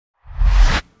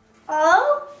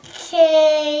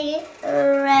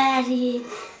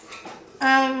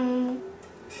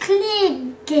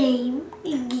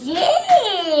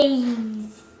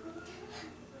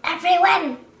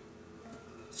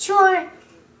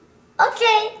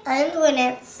Okay, I'm doing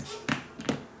it.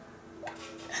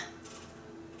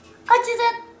 I did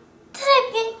it.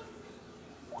 Did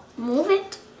move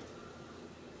it?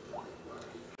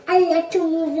 I like to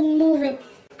move and move it.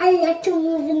 I like to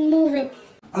move and move it.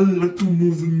 I like to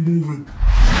move and move it.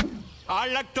 I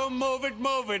like to move it,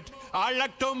 move it. I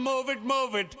like to move it,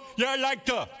 move it. You like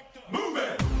to move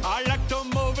it. I like to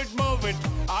move it, move it.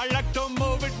 I like to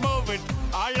move it, move it.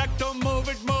 I like to move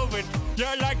it, move it. You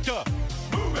like to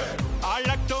move it. I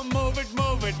like to move it,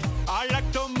 move it. I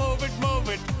like to move it, move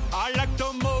it. I like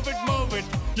to move it, move it.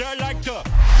 You like to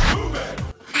move it.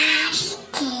 Ash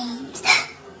games.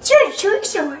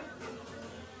 Sure.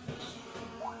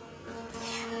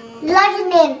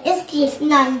 Logging in is just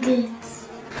not good.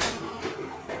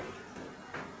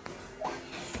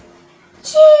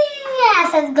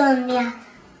 Yes, it's gone, yeah.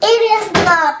 It is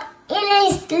not. It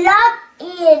is logged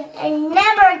in and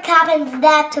never happens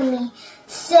that to me.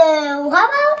 So, how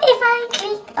about if I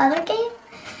click other game?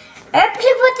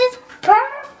 Everything is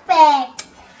perfect.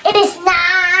 It is not.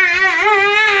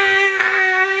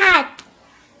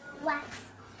 What?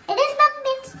 It is not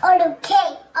means or okay.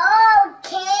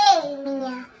 Okay,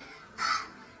 Mia.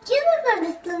 You don't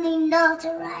understand me not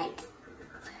right.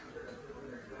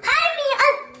 Hi, Mia.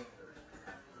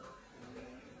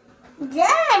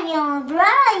 Daniel,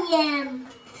 Brian.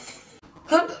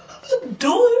 How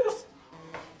do this?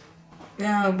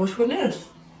 Yeah, which one is?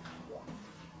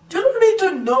 You don't need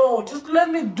to know. Just let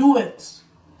me do it.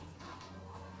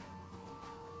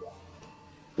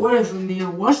 Where is the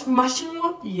washing machine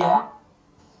one? Yeah.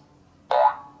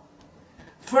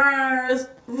 First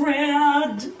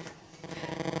round.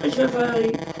 I have a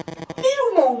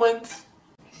little moment.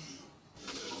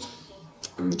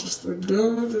 I'm just a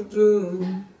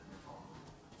do.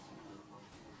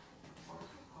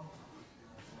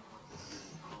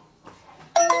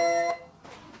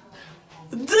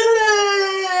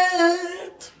 Delete!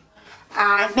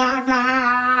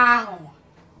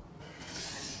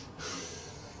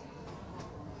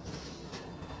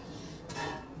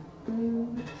 No.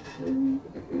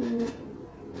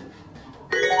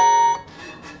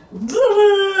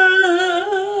 Delete!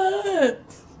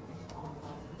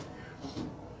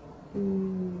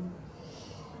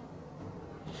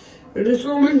 It is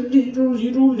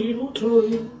only little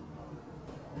time.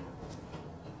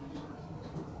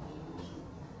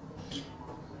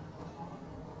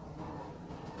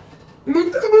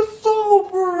 Make them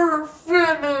sober,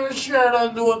 finish it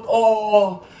and do it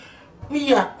all.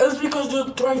 Yeah, it's because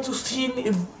you're trying to see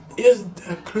if is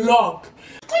the clock.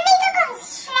 You need to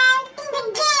concentrate in the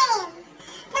game,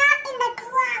 not in the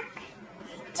clock.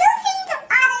 You think of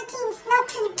other things, not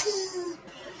to the game.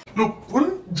 Look,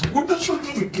 when the start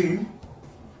of the game,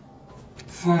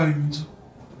 find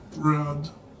red.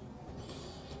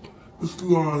 It's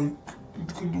like you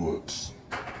can do it.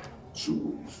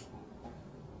 Choose.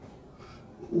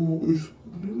 Or it's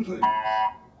like.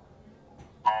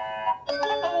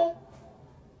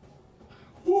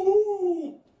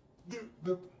 Oh,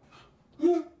 the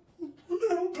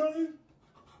little time.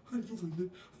 I can find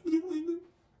it.